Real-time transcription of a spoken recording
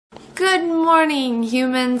Good morning,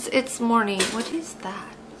 humans. It's morning. What is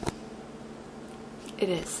that? It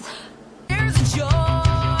is. Here's a joy,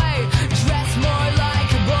 dress more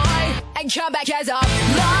like a boy, and come back as a line,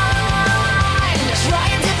 try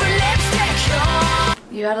a different lipstick.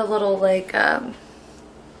 You had a little like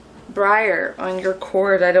briar on your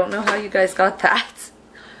cord. I don't know how you guys got that.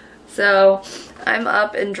 So I'm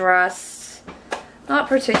up and dressed, not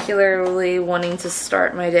particularly wanting to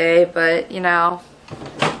start my day, but you know,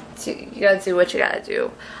 you gotta do what you gotta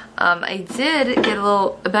do. I did get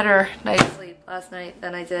a better night's sleep last night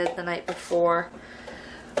than I did the night before,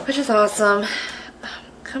 which is awesome.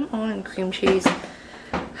 Come on, cream cheese.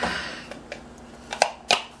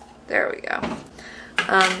 There we go.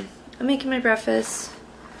 I'm making my breakfast.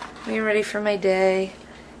 I'm getting ready for my day.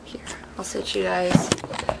 Here, I'll sit you guys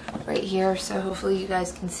right here so hopefully you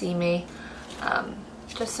guys can see me.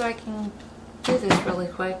 Just so I can do this really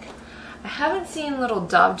quick. I haven't seen little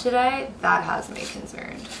Dove today. That has me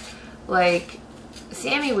concerned. Like,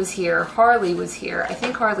 Sammy was here, Harley was here. I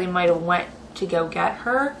think Harley might have went to go get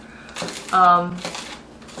her. But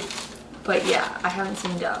yeah, I haven't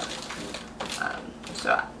seen Dove.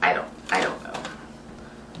 So I don't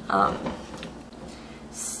know.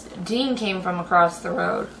 Dean came from across the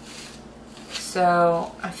road.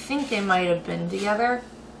 So I think they might have been together.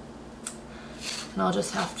 And I'll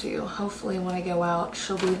just have to, hopefully when I go out,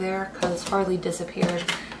 she'll be there because Harley disappeared.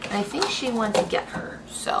 And I think she went to get her.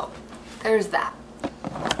 So there's that.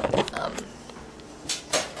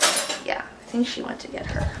 Yeah, I think she went to get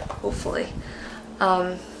her, hopefully.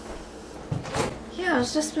 Yeah,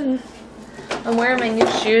 I'm wearing my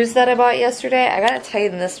new shoes that I bought yesterday. I gotta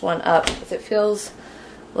tighten this one up because it feels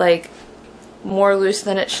like more loose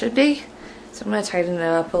than it should be. So I'm gonna tighten it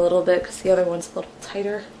up a little bit because the other one's a little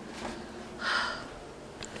tighter.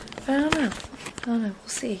 I don't know. We'll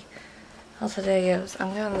see how today goes.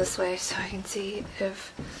 I'm going this way so I can see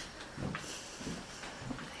if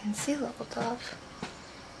I can see little Dove.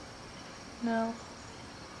 No.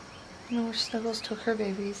 No, where Snuggles took her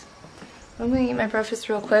babies. I'm gonna eat my breakfast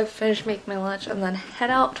real quick, finish making my lunch, and then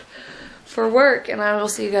head out for work. And I will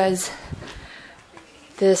see you guys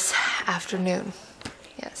this afternoon.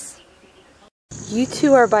 Yes. You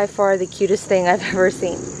two are by far the cutest thing I've ever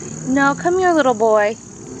seen. No, come here, little boy.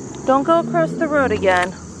 Don't go across the road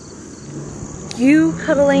again. You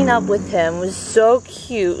cuddling up with him was so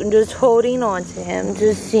cute and just holding on to him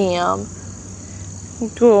to see him.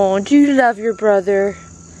 Oh, do you love your brother?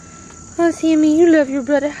 Oh, Sammy, you love your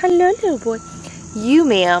brother. Hello, little boy. You,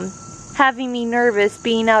 ma'am, having me nervous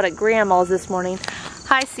being out at Grandma's this morning.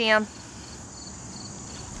 Hi, Sam.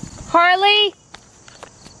 Harley?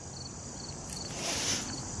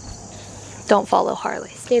 Don't follow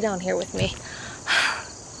Harley. Stay down here with me.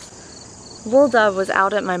 Little Dove was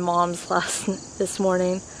out at my mom's this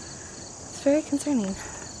morning. It's very concerning.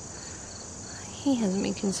 He has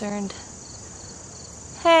me concerned.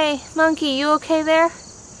 Hey, monkey, you okay there?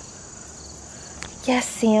 Yes,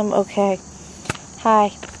 Sam, okay.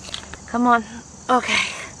 Hi. Come on. Okay.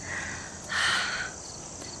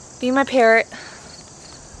 Be my parrot.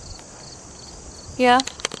 Yeah?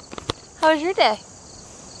 How was your day?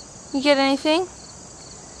 You get anything?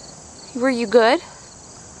 Were you good?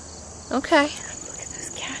 Okay. Look at those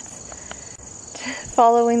cats.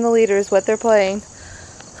 Following the leaders, what they're playing.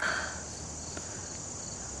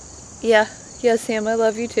 Yeah. Yes, Sam, I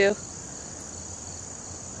love you too.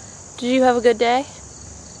 Did you have a good day?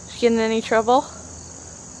 Did you get in any trouble?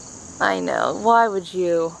 I know. Why would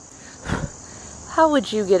you? How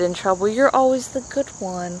would you get in trouble? You're always the good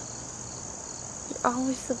one. You're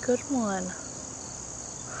always the good one.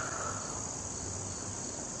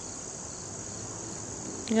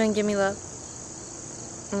 You gonna give me love?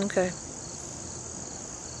 Okay.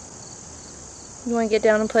 You wanna get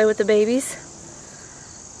down and play with the babies?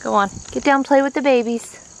 Go on. Get down and play with the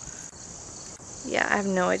babies. Yeah, I have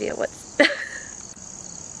no idea what.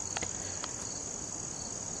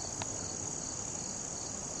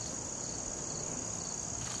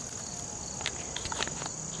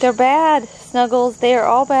 They're bad, Snuggles. They are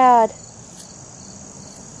all bad.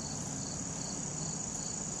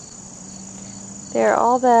 They're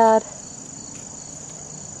all bad.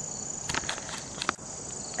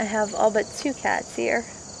 I have all but 2 cats here.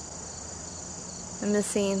 I'm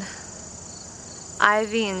missing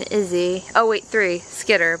Ivy and Izzy. Oh wait, 3.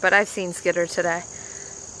 Skitter, but I've seen Skitter today.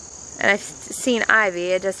 And I've seen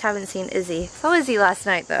Ivy, I just haven't seen Izzy. Saw Izzy last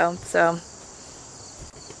night though, so.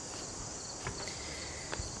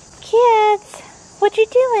 Kids, what you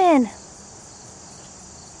doing?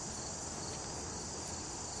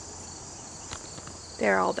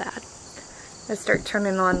 They're all bad. I start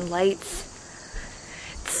turning on lights.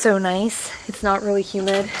 It's so nice. It's not really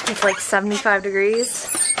humid. It's like 75 degrees.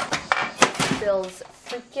 Feels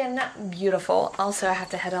freaking beautiful. Also, I have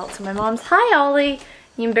to head out to my mom's. Hi, Ollie.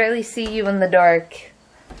 You can barely see you in the dark.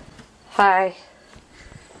 Hi.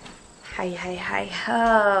 Hi, hi, hi.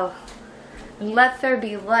 Oh. Let there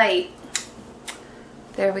be light.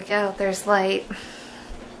 There we go. There's light.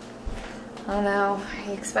 Oh no. Are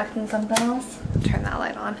you expecting something else? Turn that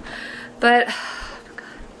light on. But, oh God,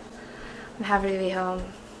 I'm happy to be home.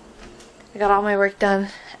 I got all my work done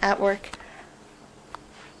at work.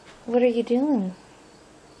 What are you doing?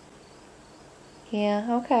 Yeah,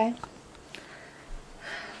 okay.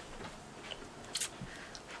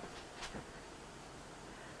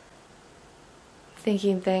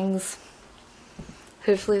 Thinking things.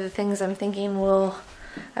 Hopefully the things I'm thinking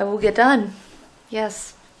I will get done.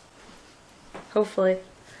 Yes. Hopefully.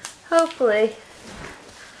 Hopefully.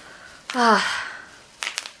 Ah.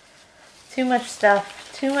 Too much stuff.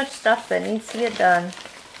 Too much stuff that needs to get done.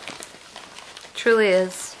 Truly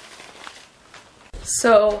is.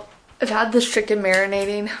 So, I've had this chicken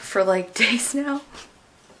marinating for like days now.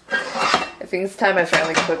 I think it's time I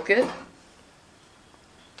finally cook it.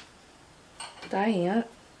 Diane.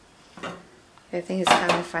 I think it's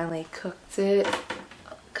time I finally cooked it.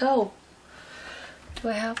 Go. Do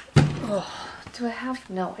I have? Oh, do I have?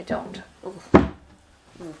 No, I don't. Ooh.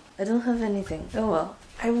 Ooh. I don't have anything. Oh well.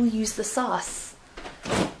 I will use the sauce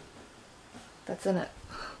that's in it.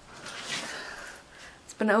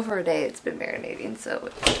 It's been over a day. It's been marinating, so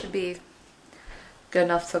it should be good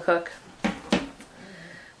enough to cook.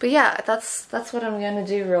 But yeah, that's what I'm gonna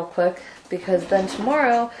do real quick, because then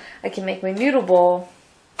tomorrow I can make my noodle bowl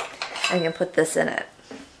and I can put this in it.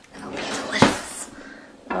 That'll be delicious.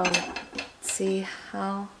 Let's see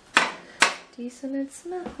how decent it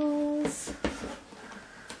smells.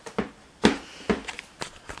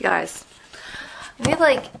 Guys, I need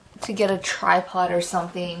like to get a tripod or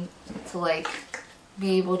something to like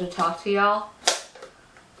be able to talk to y'all.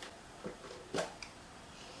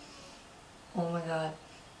 Oh my god.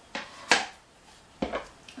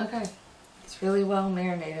 Okay. It's really well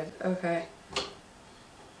marinated. Okay.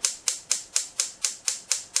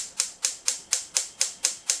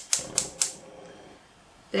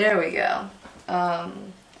 There we go.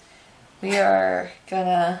 We are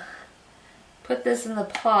gonna put this in the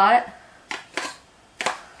pot.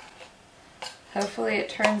 Hopefully it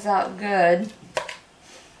turns out good.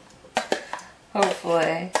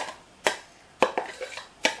 Hopefully.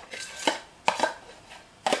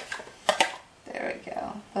 There we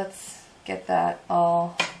go. Let's get that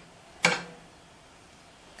all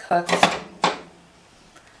cooked.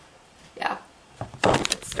 Yeah.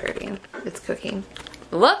 It's starting. It's cooking.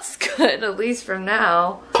 Looks good, at least for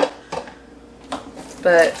now.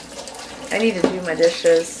 But I need to do my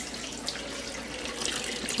dishes.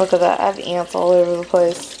 Look at that. I have ants all over the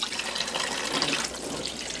place.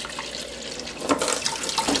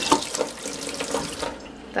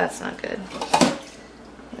 That's not good.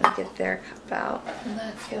 I'm gonna get their cup out. And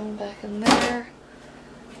that's going back in there.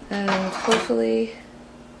 And hopefully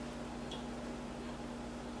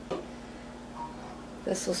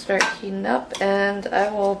this will start heating up and I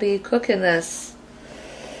will be cooking this.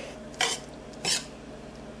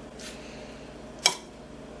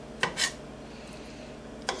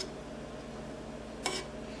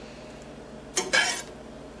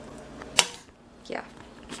 Yeah.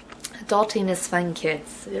 Adulting is fun,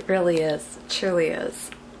 kids. It really is. It truly is.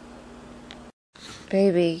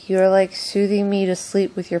 Baby, you're like soothing me to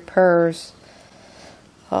sleep with your purrs.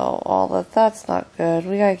 Oh, all that's not good.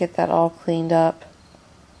 We gotta get that all cleaned up.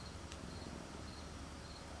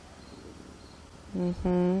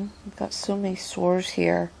 I've got so many sores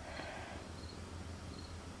here.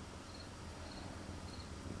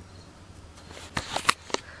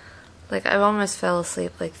 Like, I almost fell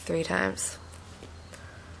asleep like 3 times.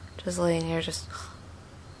 Just laying here, just...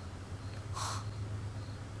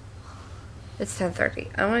 It's 10:30.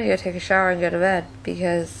 I'm gonna go take a shower and go to bed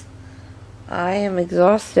because I am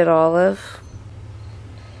exhausted, Olive.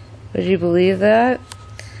 Would you believe that?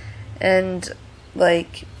 And,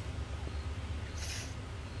 like...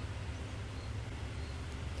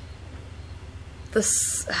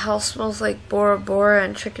 This house smells like Bora Bora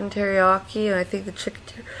and chicken teriyaki, and I think the chicken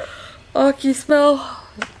teriyaki smell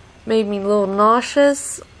made me a little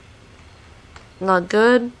nauseous. Not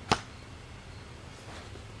good.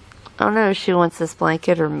 I don't know if she wants this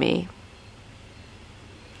blanket or me.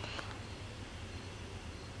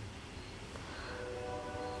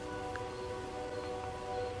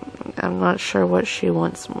 I'm not sure what she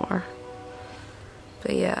wants more.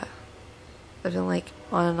 But yeah, I've been like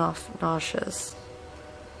on and off nauseous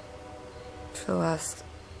for the last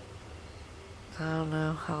I don't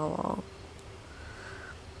know how long.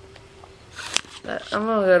 But I'm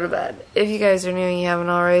gonna go to bed. If you guys are new and you haven't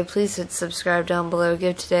already, please hit subscribe down below.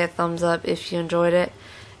 Give today a thumbs up if you enjoyed it.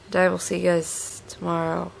 And I will see you guys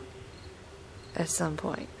tomorrow at some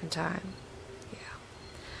point in time. Yeah.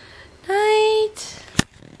 Night.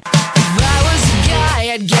 If I was a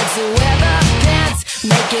guy, I'd get to wear the pants,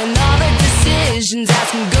 making all the decisions.